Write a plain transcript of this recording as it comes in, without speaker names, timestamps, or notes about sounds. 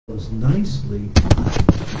nicely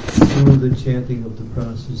through the chanting of the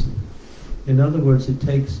process. In other words, it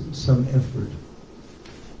takes some effort.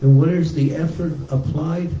 And where is the effort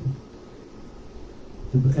applied?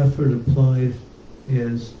 The effort applied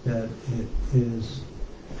is that it is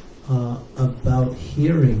about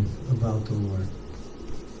hearing about the Lord.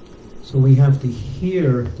 So we have to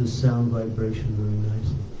hear the sound vibration very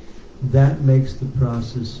nicely. That makes the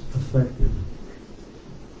process effective.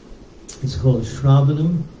 It's called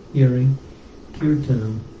Shravanam, hearing,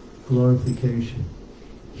 Kirtanam, glorification.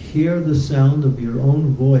 Hear the sound of your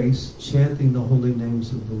own voice chanting the holy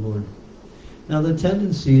names of the Lord. Now the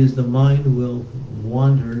tendency is the mind will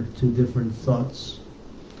wander to different thoughts.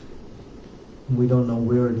 We don't know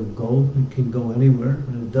where it'll go. It can go anywhere,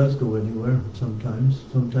 and it does go anywhere sometimes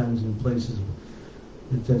in places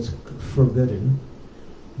that's forbidden.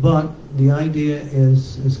 But the idea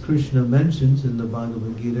is, as Krishna mentions in the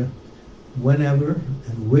Bhagavad Gita, whenever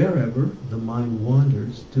and wherever the mind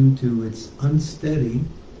wanders due to its unsteady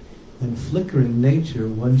and flickering nature,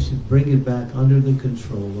 one should bring it back under the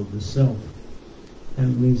control of the self. That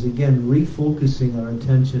means, again, refocusing our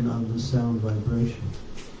attention on the sound vibration.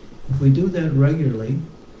 If we do that regularly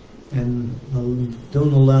and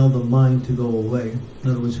don't allow the mind to go away, in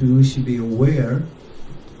other words, we should be aware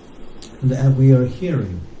that we are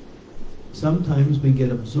hearing. Sometimes we get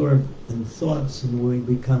absorbed in thoughts and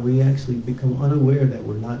we actually become unaware that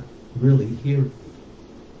we're not really hearing.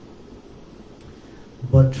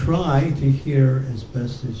 But try to hear as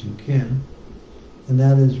best as you can, and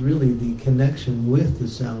that is really the connection with the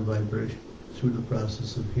sound vibration through the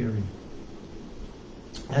process of hearing.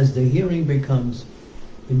 As the hearing becomes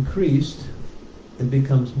increased, it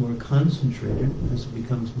becomes more concentrated. As it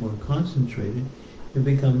becomes more concentrated, it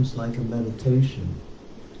becomes like a meditation.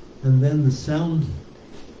 And then the sound,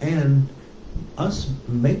 and us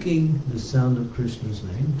making the sound of Krishna's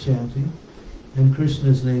name, chanting, and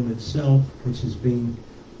Krishna's name itself, which is being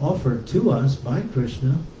offered to us by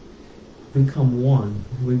Krishna, become one.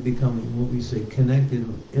 We become, what we say, connected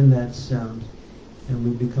in that sound, and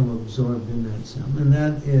we become absorbed in that sound. And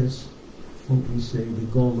that is what we say, the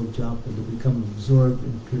goal of Japa, to become absorbed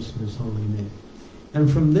in Krishna's holy name. And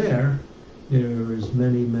from there is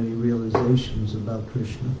many, many realizations about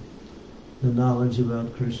Krishna. The knowledge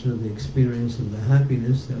about Krishna, the experience of the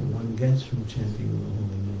happiness that one gets from chanting the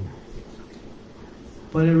holy name.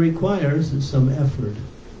 But it requires some effort.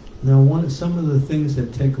 Now, some of the things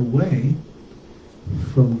that take away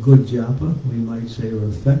from good japa, we might say, or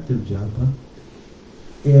effective japa,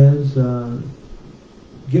 is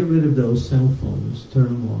get rid of those cell phones, turn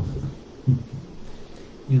them off.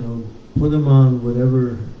 Put them on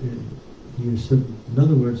whatever in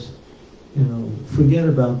other words, forget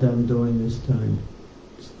about them during this time.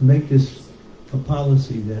 Make this a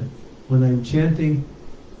policy that when I'm chanting,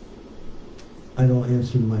 I don't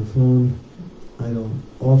answer my phone, I don't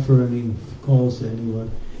offer any calls to anyone.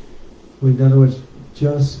 In other words,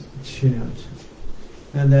 just chant.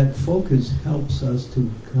 And that focus helps us to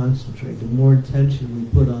concentrate. The more attention we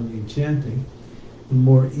put on the chanting, the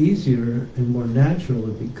more easier and more natural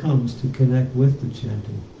it becomes to connect with the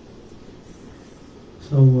chanting.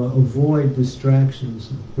 So avoid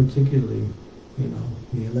distractions, particularly,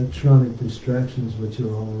 the electronic distractions which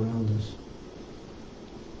are all around us.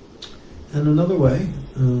 And another way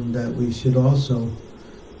that we should also,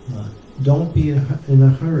 don't be in a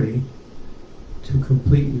hurry to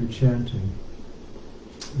complete your chanting.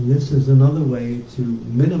 And this is another way to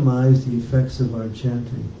minimize the effects of our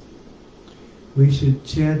chanting. We should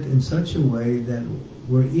chant in such a way that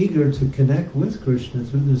we're eager to connect with Krishna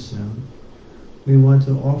through the sound. We want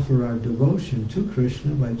to offer our devotion to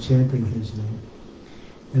Krishna by chanting his name.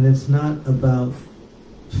 And it's not about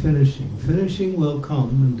finishing. Finishing will come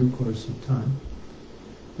in due course of time.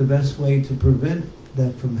 The best way to prevent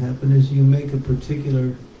that from happening is you make a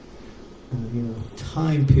particular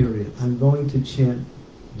time period. I'm going to chant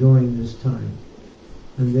during this time.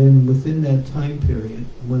 And then within that time period,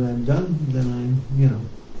 when I'm done, then I'm,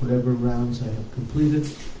 whatever rounds I have completed,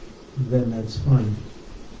 then that's fine.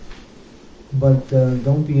 But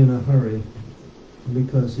don't be in a hurry,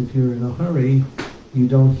 because if you're in a hurry, you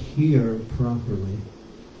don't hear properly.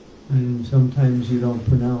 And sometimes you don't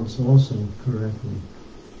pronounce also correctly.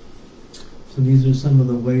 So these are some of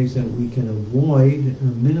the ways that we can avoid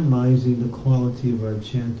minimizing the quality of our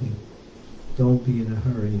chanting. Don't be in a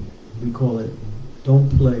hurry. We call it, don't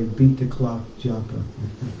play beat the clock japa.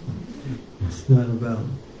 It's not about,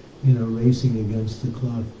 racing against the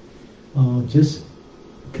clock. Just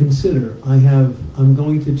consider, I'm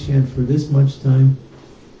going to chant for this much time.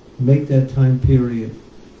 Make that time period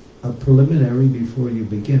a preliminary before you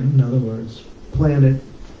begin. In other words, plan it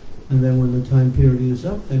And then when the time period is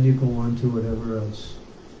up, then you go on to whatever else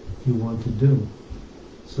you want to do.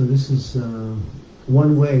 So this is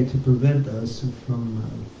one way to prevent us from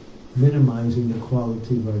minimizing the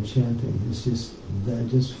quality of our chanting. It's just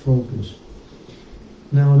focus.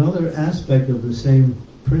 Now another aspect of the same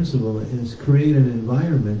principle is create an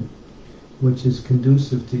environment which is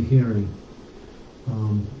conducive to hearing.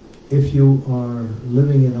 If you are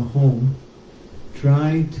living in a home,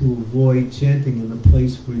 try to avoid chanting in the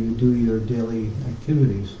place where you do your daily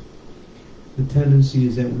activities. The tendency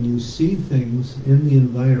is that when you see things in the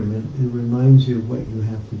environment, it reminds you of what you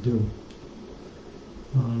have to do.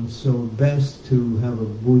 So best to have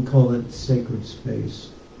we call it sacred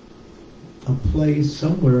space. A place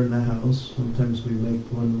somewhere in the house, sometimes we make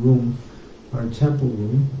one room our temple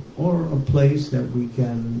room, or a place that we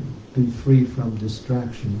can be free from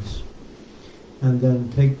distractions. And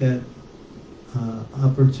then take that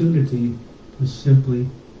opportunity to simply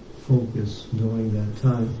focus during that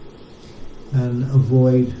time and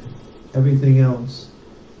avoid everything else.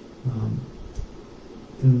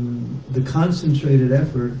 And the concentrated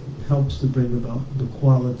effort helps to bring about the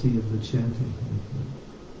quality of the chanting.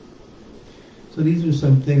 So these are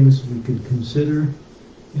some things we could consider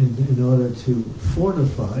in order to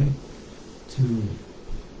fortify, to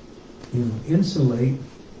insulate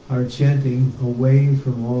our chanting away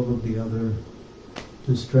from all of the other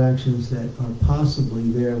distractions that are possibly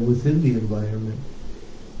there within the environment.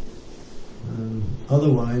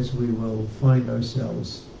 Otherwise, we will find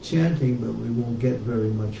ourselves chanting, but we won't get very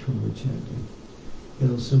much from the chanting.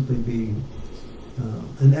 It'll simply be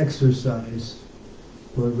an exercise,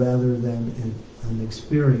 or rather than an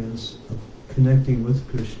experience of connecting with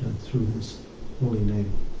Krishna through His holy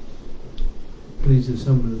name. These are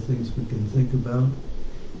some of the things we can think about.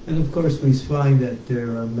 And of course we find that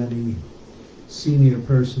there are many senior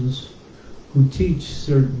persons who teach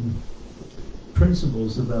certain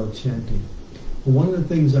principles about chanting. But one of the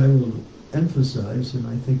things I will emphasize, and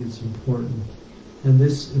I think it's important, and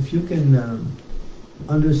this, if you can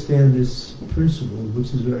understand this principle, which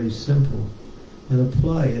is very simple, and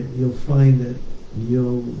apply it, you'll find that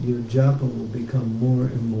your japa will become more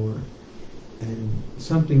and more, and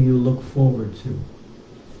something you look forward to.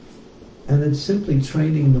 And it's simply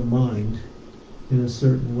training the mind in a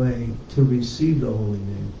certain way to receive the holy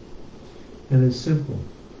name. And it's simple.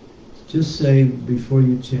 Just say before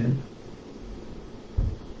you chant,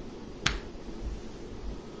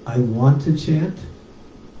 I want to chant,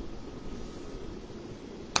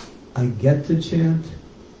 I get to chant,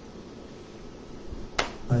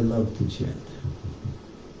 I love to chant.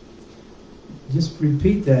 Just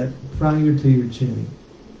repeat that prior to your chanting.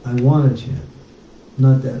 I want to chant.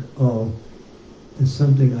 Not that, it's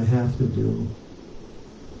something I have to do,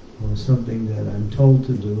 or something that I'm told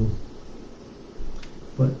to do,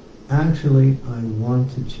 but actually I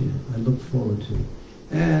want to chant. I look forward to it.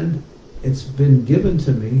 And it's been given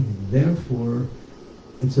to me, therefore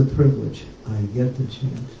it's a privilege. I get to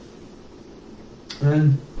chant.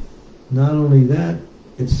 And not only that,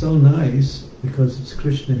 it's so nice because it's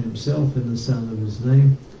Krishna Himself in the sound of His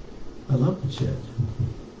name. I love to chant.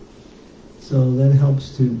 So that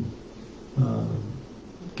helps to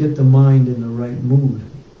get the mind in the right mood,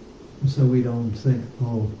 so we don't think,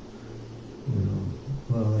 well,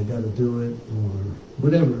 I got to do it, or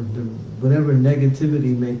whatever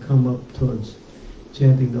negativity may come up towards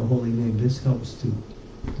chanting the holy name. This helps to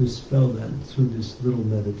dispel that through this little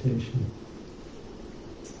meditation.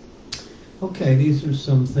 Okay, these are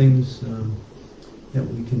some things that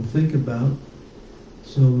we can think about.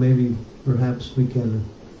 So maybe perhaps we can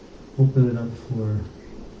open it up for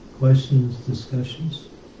questions, discussions.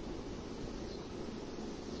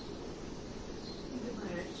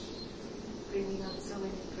 Bringing up so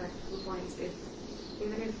many practical points.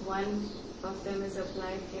 Even if one of them is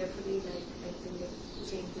applied carefully, like I think it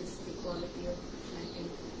changes the quality of chanting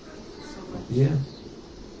so much. Yeah,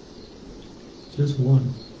 just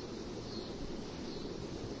one.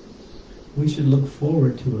 We should look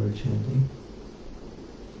forward to our chanting.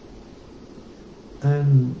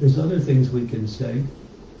 And there's other things we can say.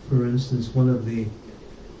 For instance, one of the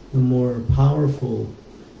more powerful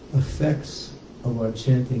effects of our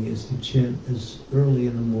chanting is to chant as early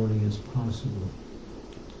in the morning as possible.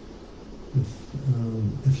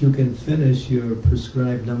 If you can finish your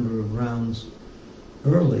prescribed number of rounds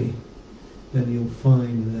early, then you'll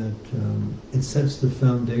find that it sets the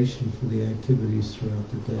foundation for the activities throughout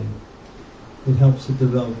the day. It helps to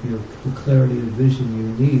develop the clarity of vision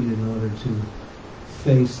you need in order to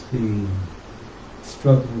face the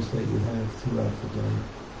struggles that you have throughout the day.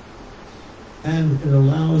 And it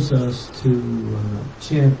allows us to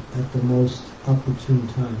chant at the most opportune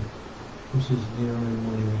time. which is the early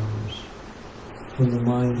morning hours, when the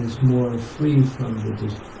mind is more free from the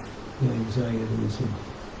anxieties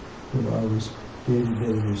of our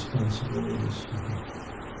day-to-day responsibilities.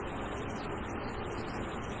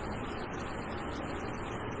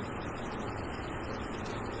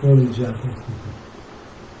 Holy Japa.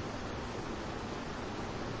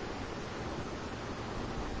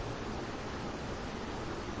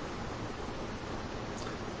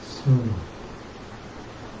 So,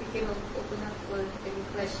 we can open up for any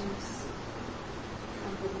questions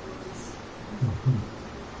from the devotees.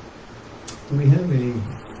 Do we have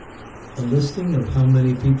a listing of how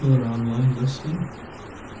many people are online listening?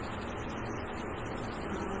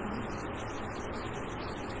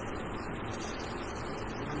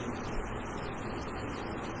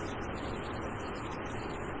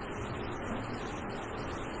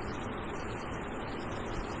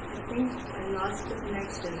 I think I lost the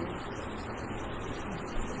connection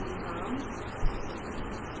somehow.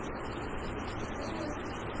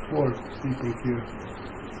 4 people here.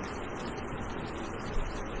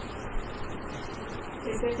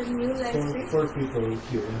 Is that a new live stream? 4 people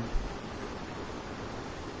here.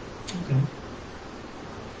 Okay.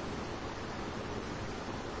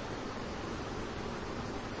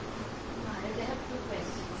 I have 2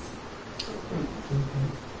 questions.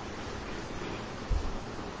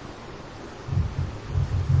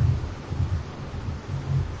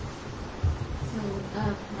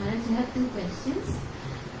 Maharaj, I have 2 questions.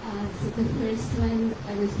 So the first one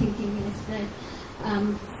I was thinking is that,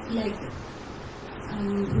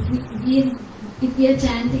 if we are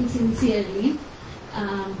chanting sincerely,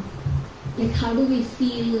 how do we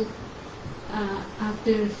feel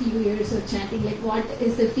after a few years of chanting? Like, what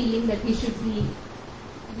is the feeling that we should be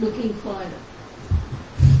looking for?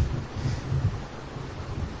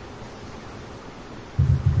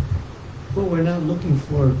 Well, we're not looking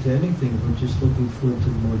forward to anything, we're just looking forward to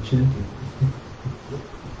more chanting.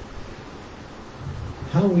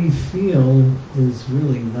 How we feel is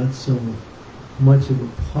really not so much of a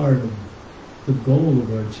part of the goal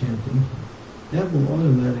of our chanting. That will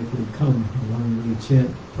automatically come when we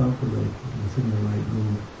chant properly within the right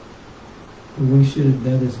mood. But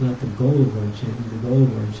that is not the goal of our chanting. The goal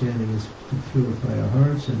of our chanting is to purify our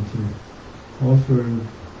hearts and to offer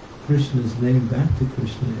Krishna's name back to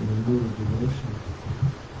Krishna in a mood of devotion.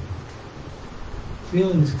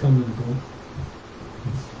 Feelings come and go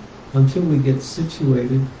until we get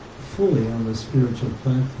situated fully on the spiritual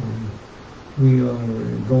platform. We are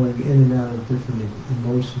going in and out of different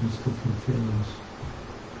emotions, different feelings.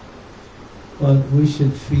 But we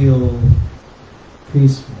should feel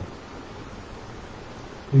peaceful.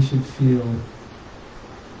 We should feel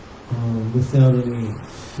without any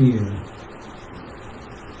fear.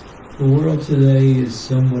 The world today is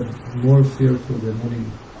somewhat more fearful than any,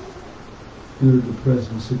 due to the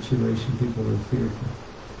present situation, people are fearful.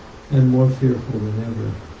 And more fearful than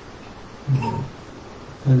ever.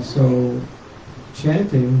 And so,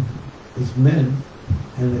 chanting is meant,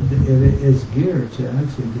 and it is geared to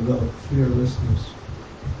actually develop fearlessness.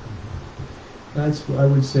 That's, I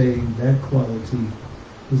would say, that quality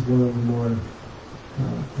is one of the more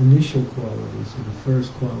initial qualities, or the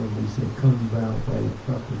first qualities that come about by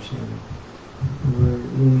proper chanting, where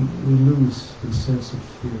we lose the sense of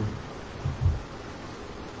fear.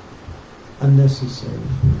 Unnecessary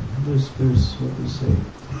fear. There's what we say,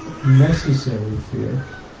 necessary fear,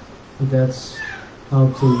 but that's how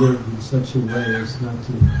to live in such a way as not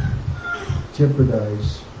to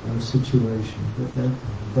jeopardize our situation. But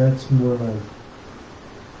that's more like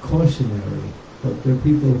cautionary. But there are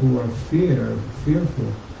people who are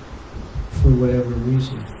fearful for whatever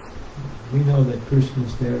reason. We know that Krishna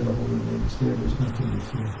is there, the Holy Name is there, there's nothing to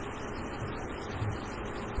fear.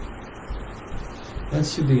 That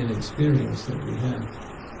should be an experience that we have.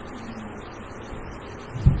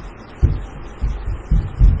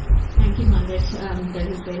 Thank you, Maharaj. That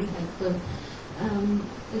is very helpful.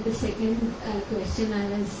 The second question I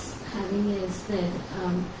was having is that,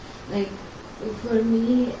 for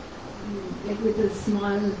me, with a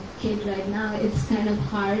small kid right now, it's kind of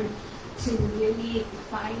hard to really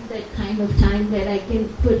find that kind of time where I can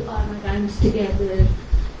put all my rhymes together.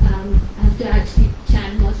 I have to actually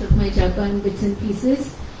chant most of my japa in bits and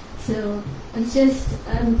pieces. So it's just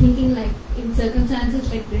thinking, in circumstances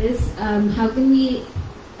like this, how can we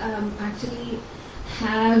actually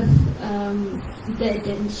have the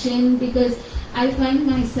attention? Because I find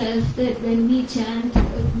myself that when we chant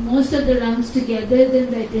most of the rounds together, then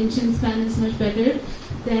the attention span is much better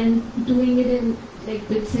than doing it in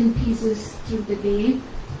bits and pieces through the day.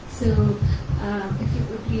 So if you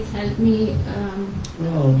would please help me.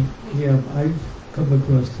 come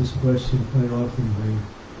across this question quite often by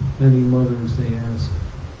many mothers. They ask,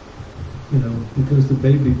 because the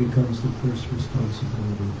baby becomes the first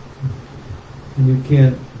responsibility, and you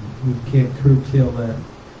can't curtail that.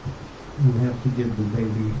 You have to give the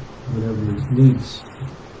baby whatever it needs.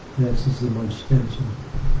 That's just so much tension.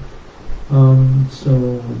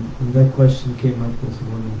 So that question came up with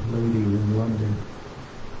one lady in London,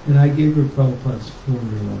 and I gave her Prabhupada's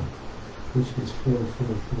formula, which was 4, 4,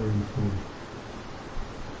 4, and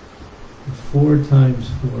 4. 4 times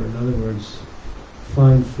 4. In other words,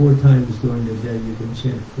 find 4 times during the day. You can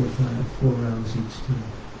chant 4 rounds each time,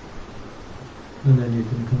 and then you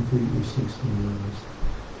can complete your 16 rounds.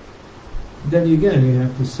 Then again, you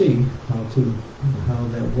have to see how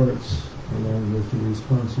that works, along with the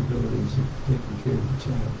responsibilities of taking care of the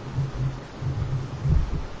child.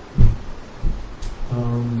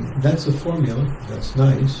 That's a formula. That's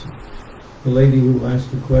nice. The lady who asked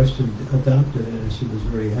the question adopted it, and she was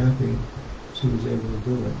very happy. She was able to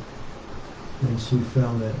do it. And she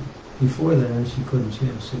found that before that she couldn't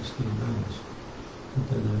chant 16 rounds. But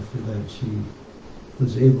then after that she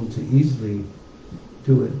was able to easily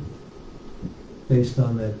do it based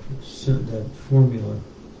on that formula.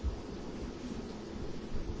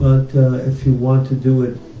 But if you want to do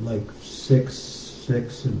it like 6,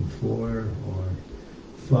 6, and 4, or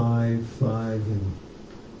 5, 5, and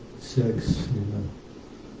 6,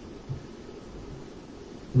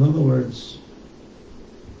 In other words,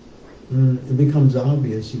 it becomes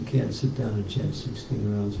obvious you can't sit down and chant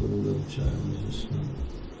 16 rounds with a little child.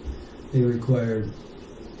 They require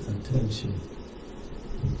attention.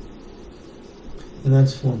 And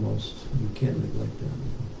that's foremost. You can't neglect that.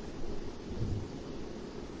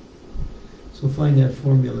 So find that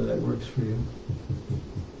formula that works for you.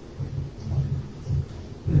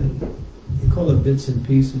 And you call it bits and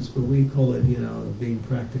pieces, but we call it, being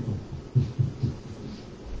practical.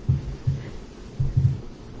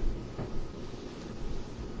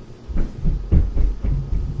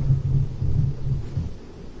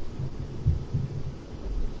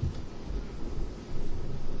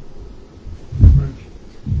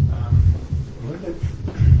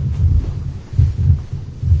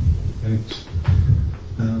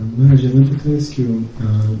 Maharaja, I wanted to ask you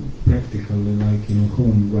practically, like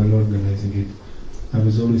home, while organizing it. I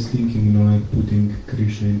was always thinking, like putting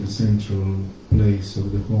Krishna in the central place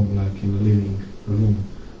of the home, like in a living room.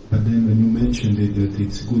 But then when you mentioned it, that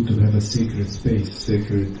it's good to have a sacred space,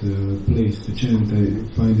 sacred place to chant, I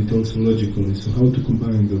find it also logical. So how to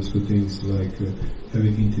combine those two things, like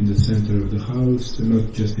having it in the center of the house,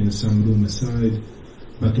 not just in some room aside,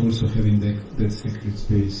 but also having that sacred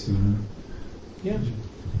space? Yeah.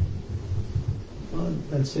 Well,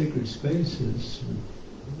 that sacred space is,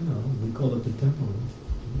 we call it the temple.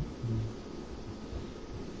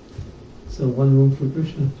 So one room for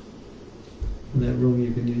Krishna. And that room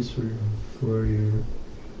you can use for your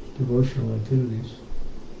devotional activities.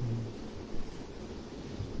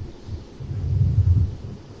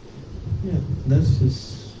 Yeah, that's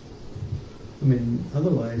just,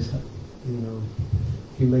 otherwise,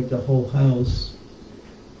 you make the whole house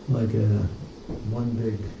like one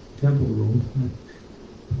big temple room,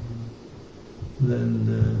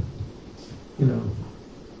 then,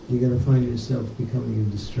 you're going to find yourself becoming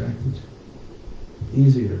distracted.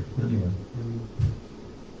 Easier, anyway.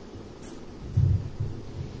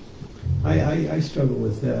 I struggle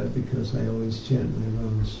with that because I always chant my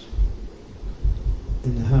rounds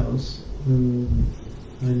in the house, and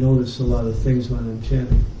I notice a lot of things when I'm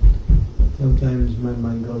chanting. Sometimes my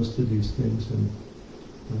mind goes to these things, and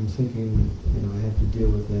I'm thinking, I have to deal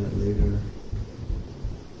with that later.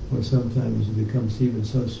 Or sometimes it becomes even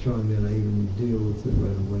so strong that I even deal with it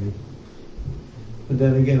right away. But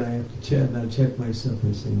then again, I have to check, and I check myself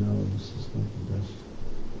and say, no, this is not the best.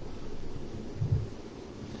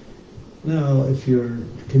 Now, if you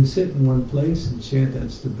can sit in one place and chant,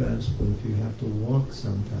 that's the best. But if you have to walk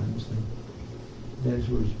sometimes, then that's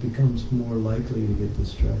where it becomes more likely to get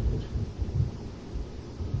distracted.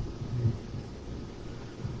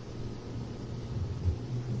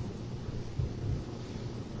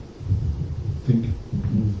 Thank you.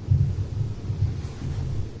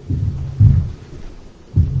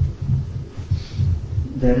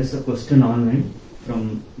 There is a question online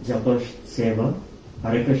from Japa Seva.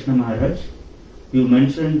 Hare Krishna Maharaj, you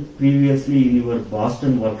mentioned previously in your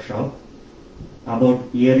Boston workshop about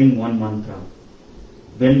hearing one mantra.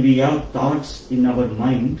 When we have thoughts in our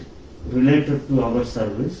mind related to our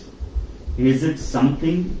service, is it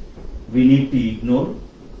something we need to ignore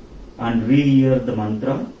and re-hear the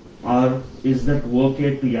mantra, or is that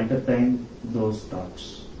okay to entertain those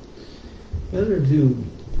thoughts? Better to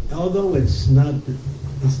although it's not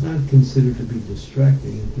considered to be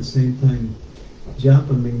distracting, at the same time,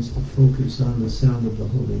 japa means to focus on the sound of the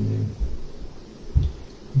holy name.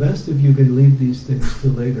 Best if you can leave these things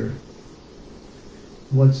till later.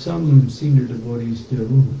 What some senior devotees do,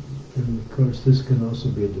 and of course this can also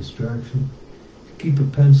be a distraction, keep a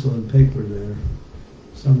pencil and paper there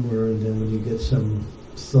somewhere, and then when you get some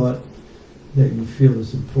thought that you feel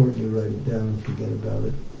is important, you write it down and forget about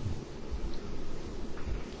it.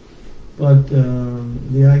 But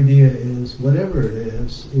the idea is, whatever it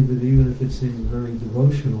is, even if it seems very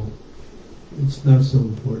devotional, it's not so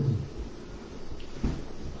important.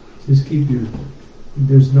 Just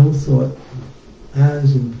there's no thought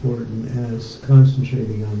as important as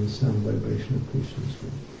concentrating on the sound vibration of Krishna's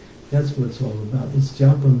name. That's what it's all about. It's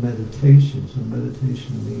japa meditation. So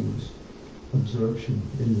meditation means absorption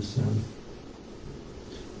in the sound.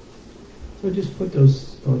 So just put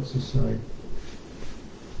those thoughts aside.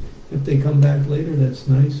 If they come back later, that's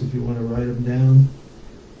nice. If you want to write them down,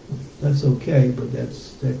 that's okay, but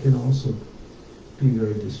that can also be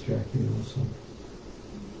very distracting also.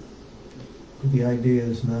 But the idea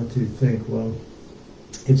is not to think, well,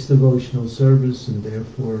 it's devotional service and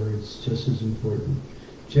therefore it's just as important.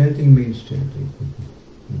 Chanting means chanting.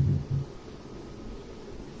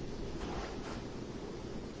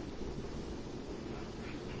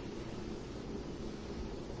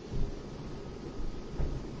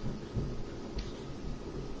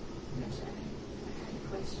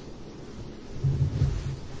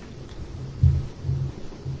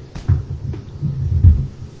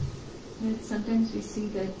 Sometimes we see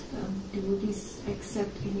that devotees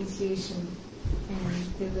accept initiation and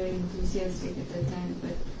they're very enthusiastic at that time,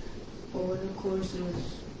 but over the course of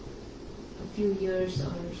a few years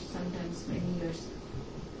or sometimes many years,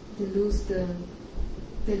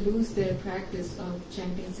 they lose their practice of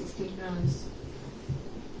chanting 16 rounds,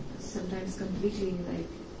 sometimes completely.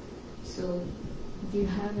 So do you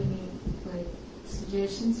have any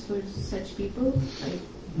suggestions for such people?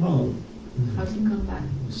 Well, how to come back?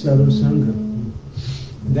 Sadhu Sangha.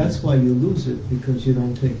 That's why you lose it, because you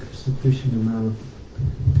don't take sufficient amount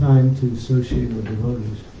of time to associate with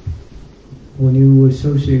devotees. When you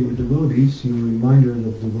associate with devotees, you're reminded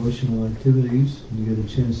of devotional activities, and you get a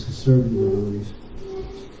chance to serve the devotees.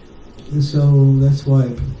 And so that's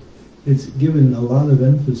why it's given a lot of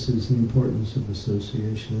emphasis in the importance of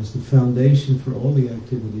association as the foundation for all the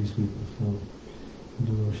activities we perform in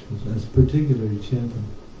devotionals, as particularly chanting.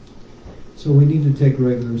 So we need to take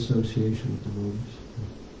regular association with devotees.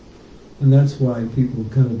 And that's why people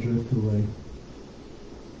kind of drift away.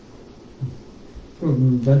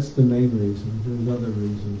 That's the main reason. There's other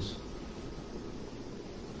reasons.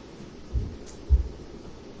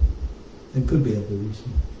 There could be other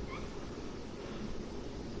reasons.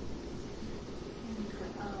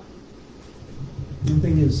 The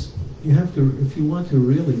thing is, you have to, if you want to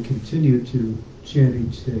really continue to chant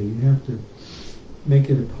each day, you have to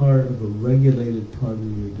make it a part of a regulated part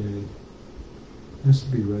of your day. It has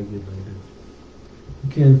to be regulated.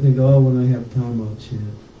 You can't think, oh, when I have time I'll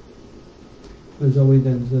chant. There's always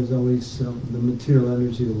the material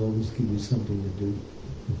energy will always give you something to do.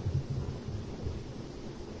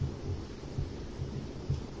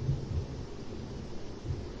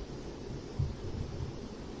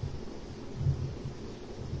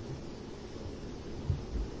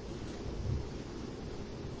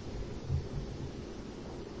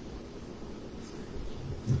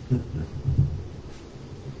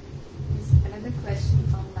 Another question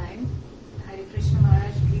online. Hare Krishna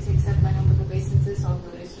Maharaj, please accept my humble obeisances on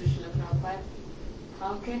the Srila Prabhupada.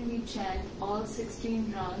 How can we chant all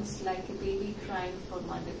 16 rounds like a baby crying for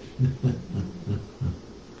mother?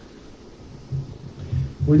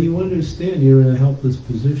 When you understand you're in a helpless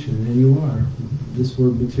position, and you are, this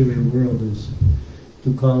material world is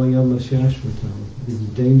Dukalayama Shashvatam. It's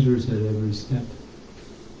dangerous at every step.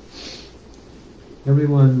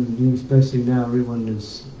 Everyone, especially now, everyone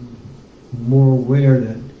is more aware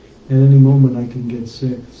that at any moment I can get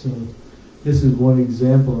sick. So this is one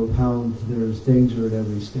example of how there's danger at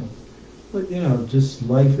every step. But just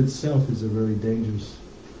life itself is a very dangerous.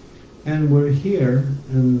 And we're here,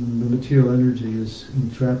 and the material energy is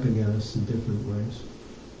entrapping us in different ways.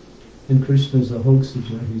 And Krishna is a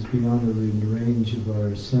hoaxager. He's beyond the range of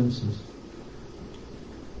our senses.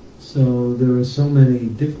 So there are so many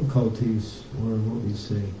difficulties, or what we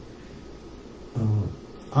say,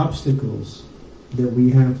 obstacles that we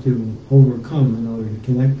have to overcome in order to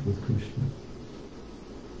connect with Krishna.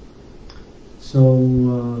 So,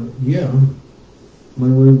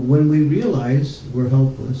 when we realize we're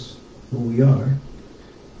helpless, well, we are,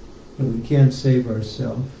 that we can't save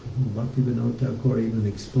ourselves, Bhaktivinoda Thakur even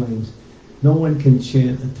explains, no one can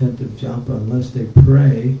chant attentive japa unless they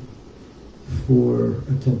pray for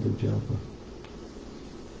attentive japa.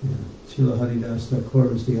 Yeah. Srila Haridas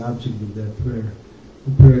Thakur is the object of that prayer.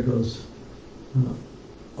 The prayer goes,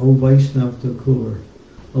 O Vaishnav Thakur,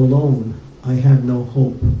 alone I have no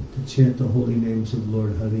hope to chant the holy names of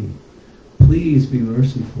Lord Hari. Please be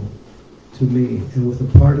merciful to me, and with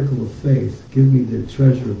a particle of faith, give me the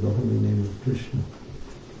treasure of the holy name of Krishna.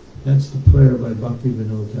 That's the prayer by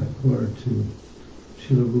Bhaktivinoda Thakur to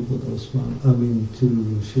Srila Rupa Goswami, to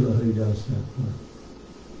Srila Haridas Thakur.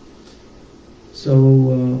 So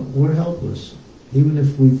we're helpless. Even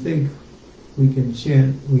if we think we can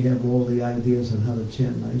chant, we have all the ideas on how to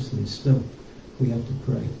chant nicely, still we have to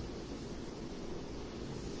pray.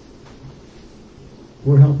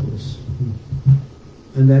 We're helpless.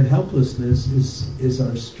 And that helplessness is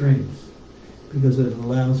our strength, because it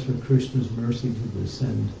allows for Krishna's mercy to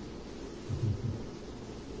descend.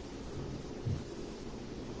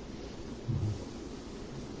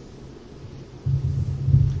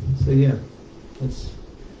 So yeah,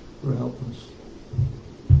 we're helpless.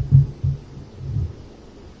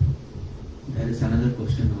 There is another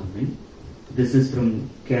question online. This is from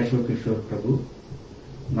Keshava Kishore Prabhu.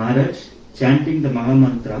 Maharaj, chanting the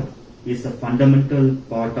Mahamantra is a fundamental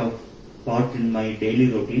part in my daily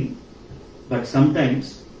routine, but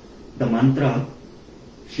sometimes the mantra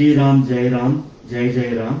Shri Ram Jai Ram Jai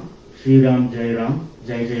Jai Ram Shri Ram Jai Ram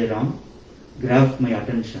Jai Jai Ram grabs my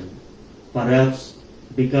attention, perhaps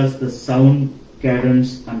because the sound,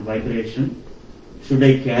 cadence and vibration. Should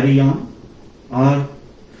I carry on, or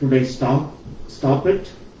should I stop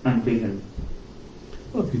it and begin?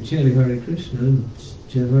 Well, if you're chanting Hare Krishna,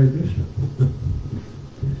 chant Hare Krishna.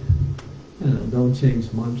 Don't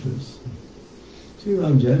change mantras. Sri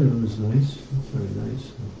Ram Jai Ram is nice, it's very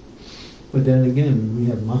nice. But then again, we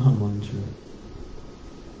have Maha Mantra.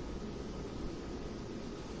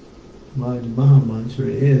 Maha Mantra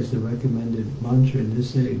is the recommended mantra in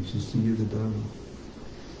this age, is the Yuga Dharma.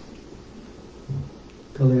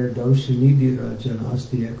 Kaler Daushanidhi Rajan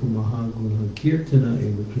Asti Eko Mahaguna Kirtana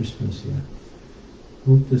Eva Krishnasya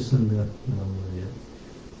Mukta Sangha Namaya.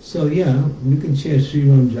 So yeah, you can chant Sri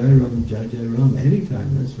Ram Jai Ram Jai Jai Ram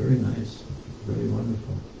anytime. That's very nice, very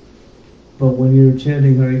wonderful. But when you're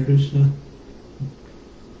chanting Hare Krishna,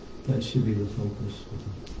 that should be the focus.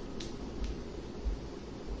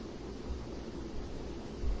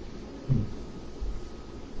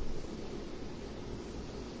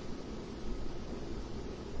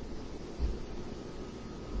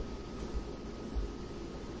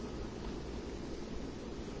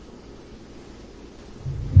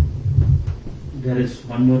 There is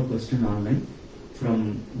one more question online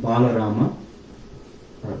from Balarama.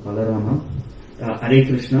 Hare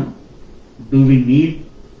Krishna, do we need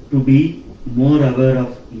to be more aware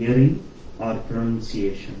of hearing or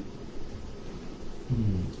pronunciation?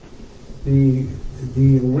 The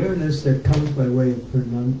awareness that comes by way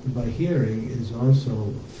of by hearing is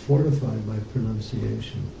also fortified by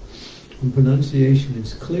pronunciation. When pronunciation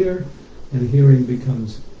is clear, and hearing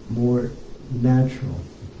becomes more natural.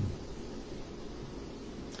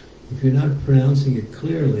 If you're not pronouncing it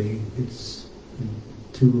clearly, it's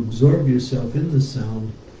to absorb yourself in the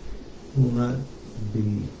sound will not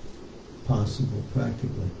be possible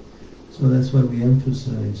practically. So that's why we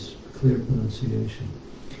emphasize clear pronunciation.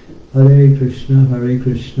 Hare Krishna,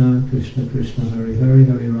 Krishna Krishna, Hare Hare,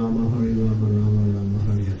 Hare Rama, Rama Rama,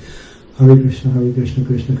 Hare Hare. Hare Krishna, Krishna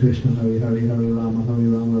Krishna, Hare Hare, Hare Rama,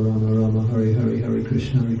 Rama Rama, Hare Hare, Hare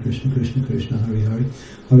Krishna, Krishna Krishna, Hare Hare,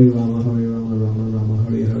 Hare Rama, Rama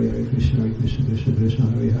Hare Hare, Hare Krishna, Krishna Krishna,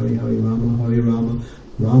 Hare Hare, Hare Rama,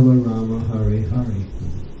 Rama Hare Hare.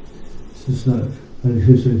 This is not Hare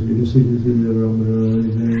Krishna, Rama.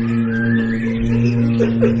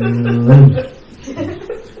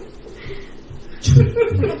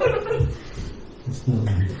 It's not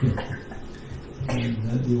like that.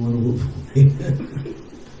 That you want to avoid.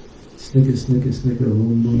 Snicker,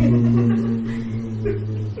 boom, boom, boom, boom, boom,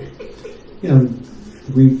 boom. Yeah,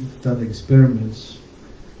 we've done experiments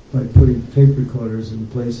by putting tape recorders in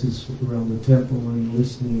places around the temple and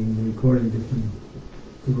listening and recording different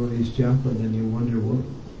devotees' japa, and then you wonder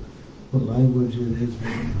what language it is,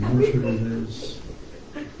 what mantra it is,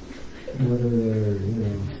 whether they're,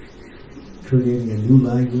 creating a new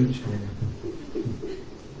language.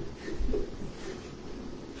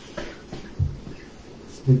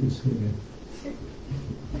 Snicker.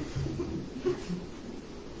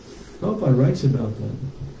 Prabhupada writes about that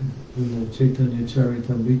in the Chaitanya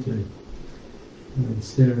Charitamrita.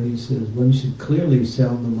 It's there, he says, one should clearly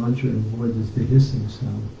sound the mantra and avoid the hissing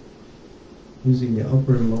sound. using the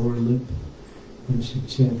upper and lower lip, and should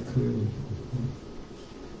chant clearly.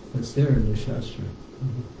 That's there in the Shastra.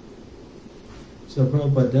 So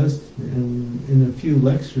Prabhupada does, and in a few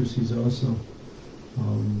lectures he's also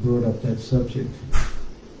brought up that subject,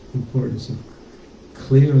 importance of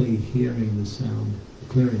clearly hearing the sound,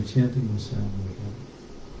 clearly chanting the sound like that.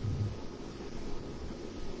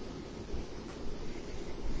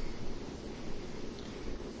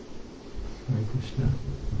 Hare Krishna.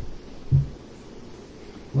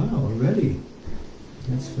 Wow, already?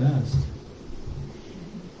 That's fast.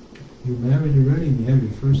 You're married already and you have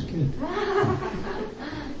your first kid. This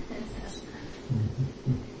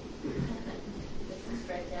is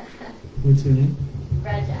Braja. What's her name?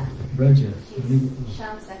 Braja. Braja. She's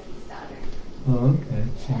Shamsaki's daughter. Oh, okay.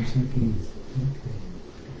 Shamsaki. Okay.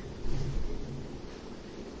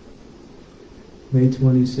 May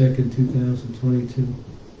 22nd, 2022.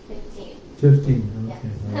 15. 15, Yes.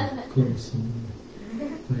 okay. Close. May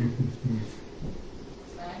 15th.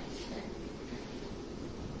 Sorry.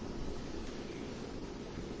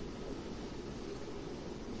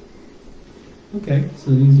 Okay,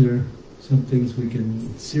 so these are some things we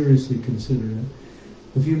can seriously consider.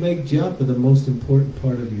 If you make japa the most important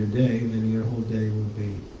part of your day, then your whole day will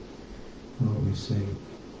be, what we say,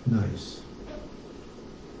 nice.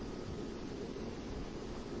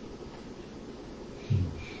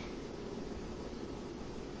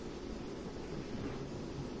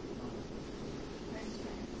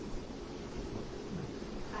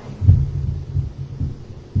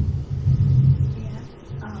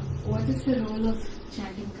 What is the role of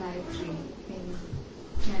chanting Gayatri in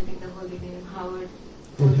chanting the holy name? How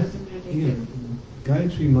does it relate? Yeah,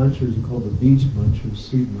 Gayatri mantra is called the beach mantra,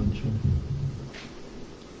 seed mantra.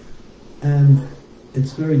 And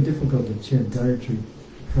it's very difficult to chant Gayatri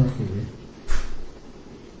properly.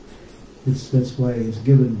 That's why it's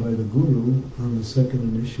given by the Guru on the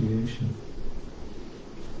second initiation,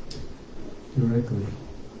 directly.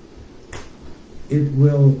 It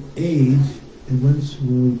will aid, and once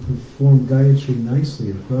when we perform Gayatri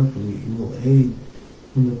nicely and properly, it will aid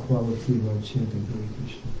in the quality of our chanting Hare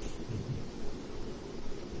Krishna.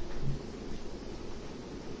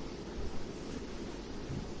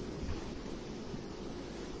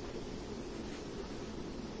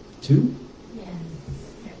 Two?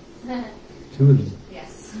 Yes. Two of them.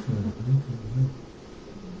 Yes.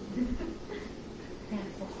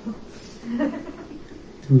 Handful.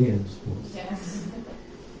 Two hands full. Yes.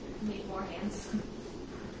 Need more hands.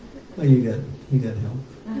 Oh, you got help.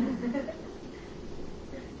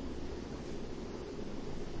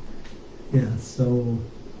 Yeah, so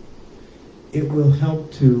it will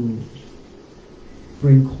help to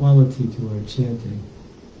bring quality to our chanting.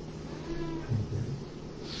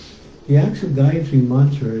 The actual Gayatri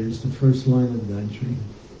mantra is the first line of Gayatri.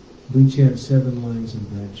 We chant 7 lines of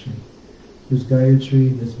Gayatri. There's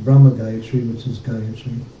Gayatri, there's Brahma Gayatri, which is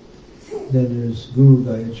Gayatri. Then there's Guru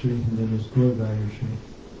Gayatri, and then there's Gaur Gayatri,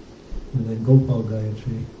 and then Gopal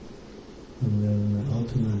Gayatri, and then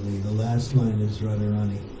ultimately the last line is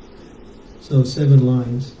Radharani. So 7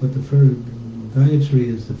 lines, but the first Gayatri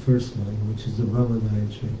is the first line, which is the Brahma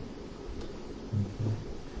Gayatri. Okay.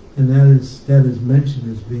 And that is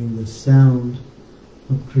mentioned as being the sound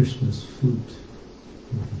of Krishna's flute.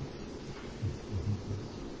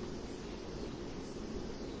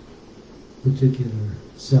 Particular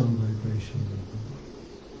sound vibration.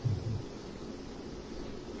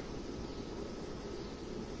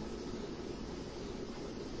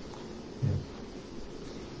 Yeah.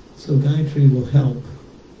 So Gayatri will help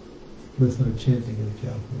with our chanting of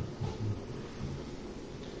Japa.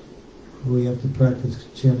 We have to practice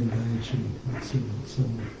chanting Gayatri.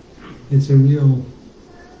 It's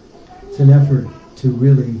an effort to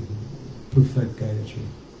really perfect Gayatri.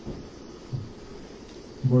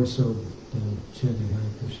 More so than chanting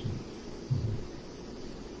Hare Krishna.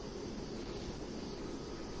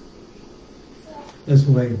 That's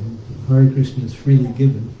why Hare Krishna is freely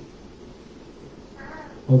given.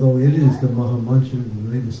 Although it is the Maha Mantra, the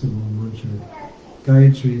greatest of all mantra,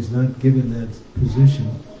 Gayatri is not given that position,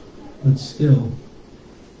 but still,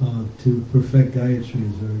 to perfect Gayatri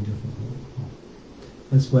is very difficult.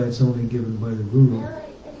 That's why it's only given by the Guru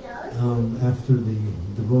after the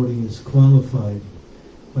devotee is qualified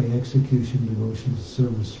by execution, devotion,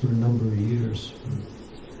 service for a number of years.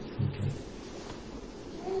 Okay.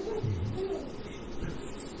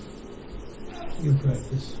 You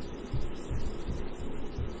practice.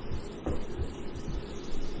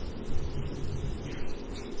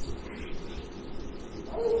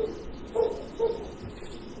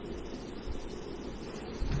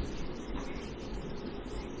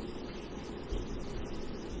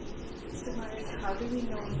 So Maharaja,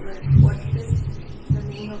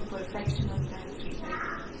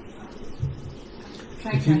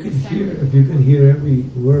 try If to you can understand hear, it. if you can hear every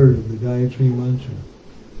word of the Gayatri mantra,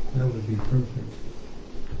 that would be perfect.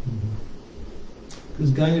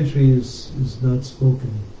 Because Gayatri is not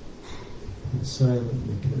spoken; it's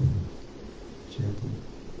silently chanted,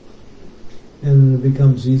 and it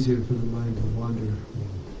becomes easier for the mind to wander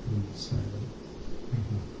when it's silent.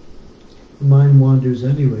 The mind wanders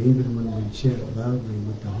anyway, even when we chant loudly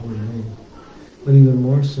with the holy name, but even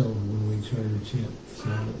more so when we try to chant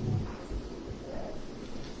silently.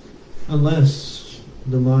 Unless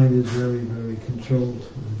the mind is very, very controlled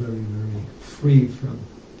and very, very free from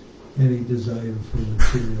any desire for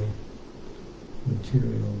material,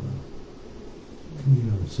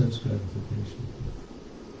 sense gratification.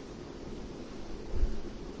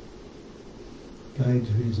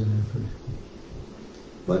 Gayatri is an effort,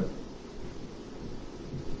 but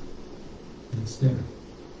it's there.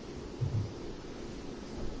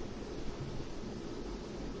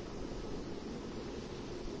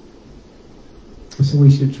 So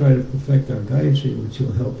we should try to perfect our Gayatri, which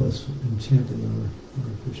will help us in chanting our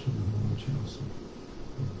Krishna Maharaj also.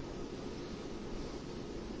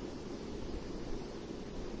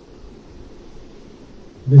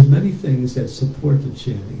 There's many things that support the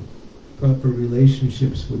chanting. Proper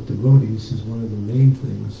relationships with devotees is one of the main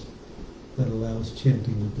things that allows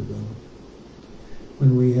chanting to develop.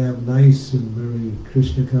 When we have nice and very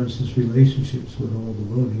Krishna conscious relationships with all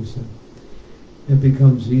devotees, then it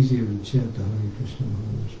becomes easier to chant the Hare Krishna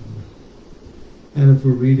Maharaj. And if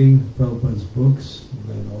we're reading Prabhupada's books,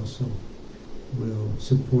 that also will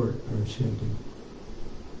support our chanting.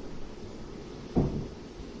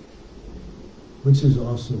 Which is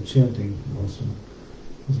also chanting also.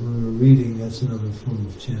 Because when we're reading, that's another form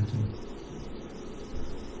of chanting.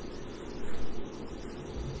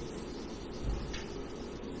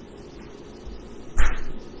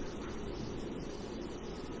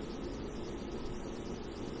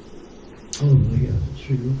 Oh, yeah,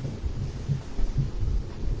 Sri Rupa.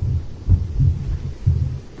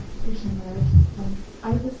 Krishna Maharaj,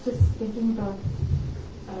 I was just thinking about,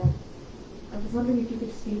 I was wondering if you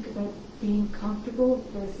could speak about being comfortable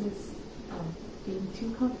versus being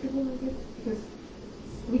too comfortable, I guess, because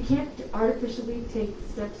we can't artificially take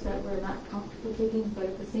steps that we're not comfortable taking, but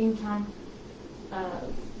at the same time,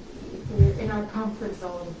 if we're in our comfort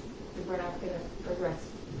zone, we're not going to progress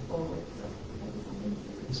forward. So that was something.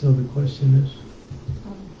 So the question is?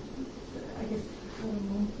 I guess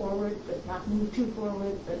move forward, but not move too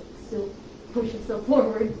forward, but still push yourself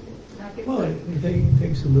forward. Not get Well, stuck. it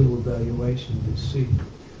takes a little evaluation to see.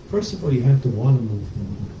 First of all, you have to want to move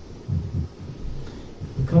forward.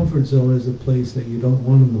 The comfort zone is a place that you don't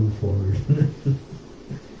want to move forward.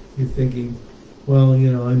 You're thinking, well,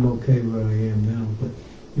 I'm okay where I am now, but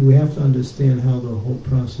we have to understand how the whole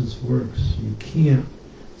process works. You can't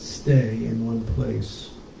stay in one place.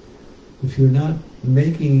 If you're not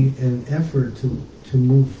making an effort to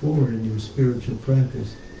move forward in your spiritual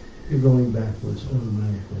practice, you're going backwards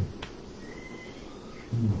automatically.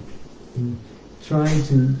 Trying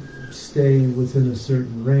to stay within a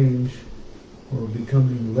certain range or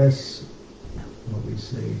becoming less,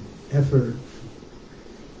 effort,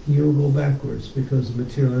 you'll go backwards because the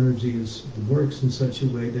material energy works in such a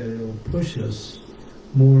way that it'll push us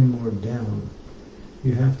more and more down.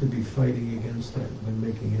 You have to be fighting against that by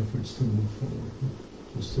making efforts to move forward.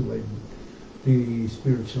 Just the way the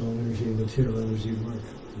spiritual energy and material energy work.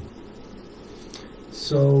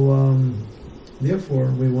 So, therefore,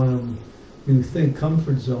 we think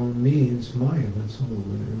comfort zone means Maya. That's all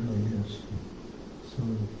what it really is. So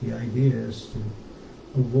the idea is to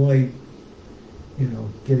avoid,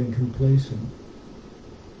 getting complacent.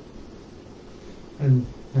 And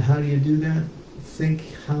how do you do that? Think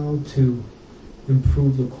how to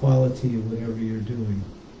improve the quality of whatever you're doing.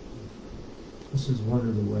 This is one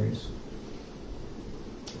of the ways.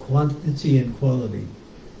 Quantity and quality.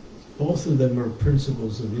 Both of them are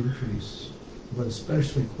principles of increase, but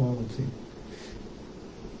especially quality.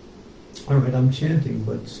 All right, I'm chanting,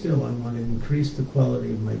 but still I want to increase the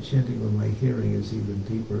quality of my chanting when my hearing is even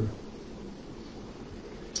deeper.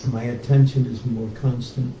 My attention is more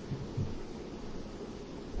constant.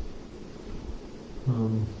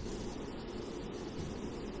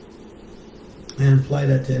 And apply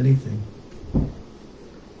that to anything.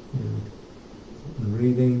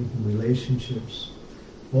 Reading, relationships,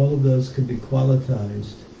 all of those can be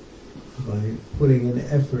qualitized by putting an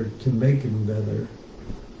effort to make them better.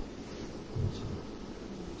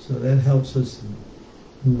 So that helps us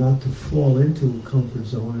not to fall into a comfort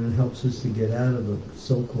zone, and it helps us to get out of a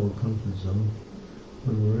so-called comfort zone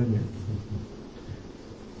when we're in it.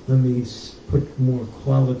 Let me put more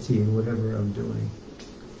quality in whatever I'm doing.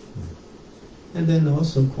 And then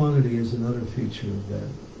also quantity is another feature of that.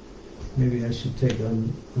 Maybe I should take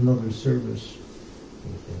on another service.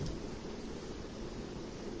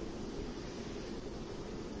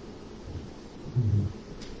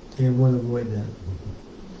 And want to avoid that.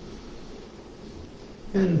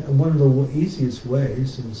 And one of the easiest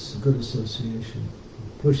ways is good association.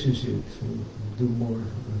 Pushes you to do more.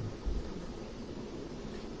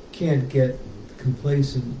 Can't get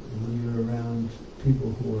complacent when you're around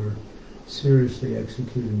people who are seriously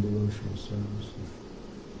executing devotional service.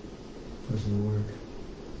 Doesn't work.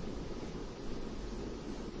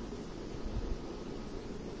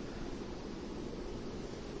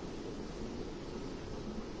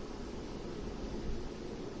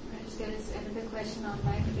 There is another question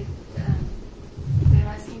online. They're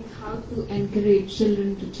asking how to Encourage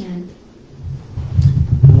children to chant.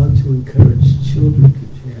 How to encourage children to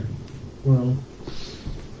chant? Well,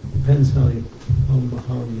 depends how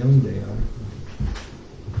young they are.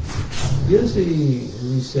 Usually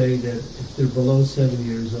we say that if they're below 7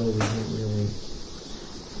 years old, we don't really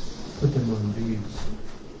put them on beads.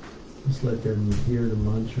 Just let them hear the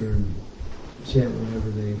mantra and chant whenever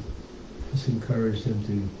they just encourage them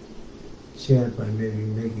to chant by maybe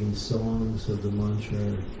making songs of the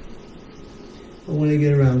mantra. But when they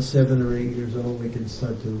get around 7 or 8 years old, we can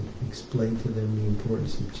start to explain to them the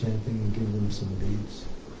importance of chanting and give them some beads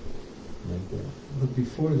like that. But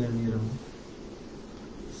before then,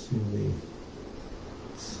 it's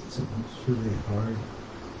really hard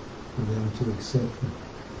for them to accept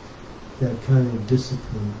that kind of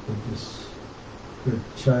discipline, but just their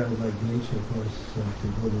childlike nature, of course, to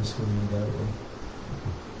go this way and that way.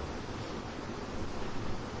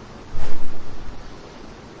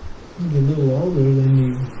 When you get a little older, then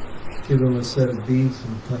you give them a set of beads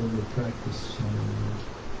and tell them to practice.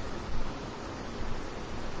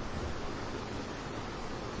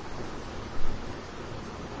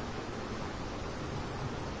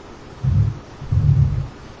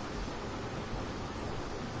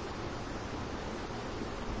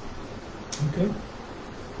 Okay.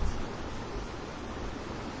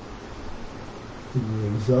 Did we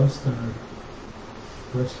exhaust our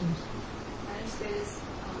questions? There is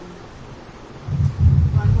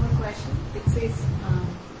one more question. It says,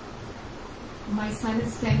 my son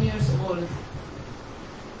is 10 years old.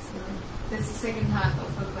 So that's the second half of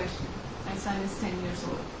her question. My son is 10 years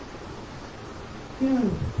old. Yeah,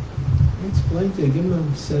 explain to him, give him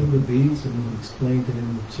a set of the beads and explain to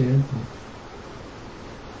him the chant.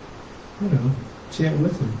 Chant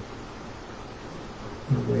with him.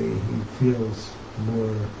 In a way he feels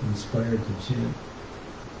more inspired to chant.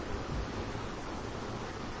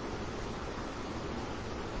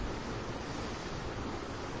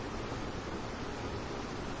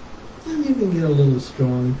 And you can get a little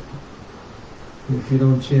strong. If you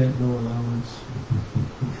don't chant, no allowance.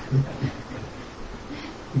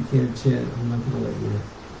 You can't chant, I'm not going to let you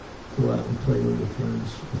go out and play with your friends.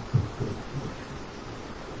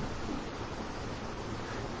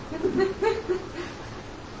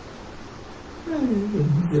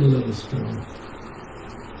 Get a little strong.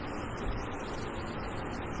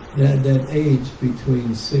 That age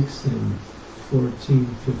between 6 and 14,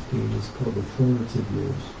 15 is called the formative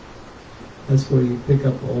years. That's where you pick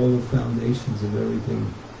up all the foundations of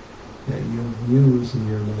everything that you'll use in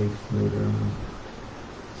your life later on.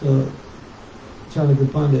 So, Chanakya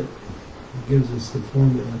Pandit gives us the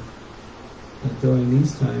formula that during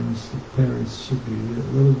these times, the parents should be a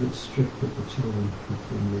little bit strict with the children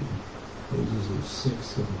between the ages of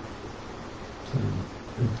 6 and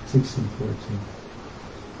 6 and 14.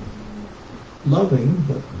 Loving,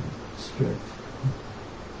 but strict.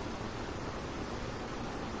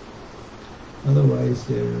 Otherwise,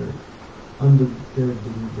 their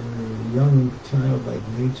young childlike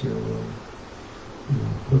nature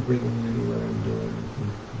will bring them anywhere and do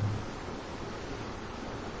everything.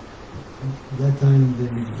 At that time, they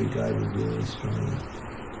need to be guided really strongly.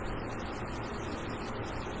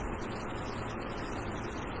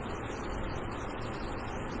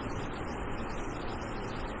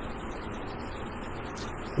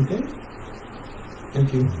 Okay? Thank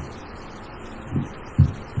you.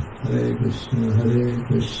 Hare Krishna,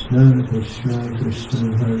 Krishna Krishna,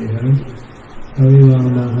 Hare Hare. Hare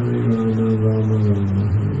Rama, Rama Rama,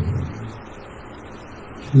 Hare Hare.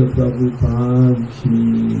 Srila Prabhupada ki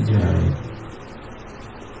jai.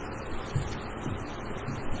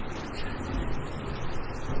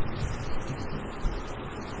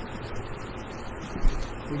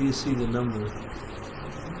 Where do you see the number?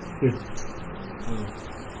 Here. Oh.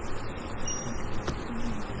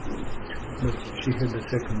 But she had the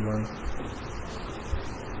second one.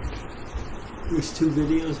 There's 2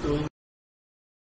 videos going.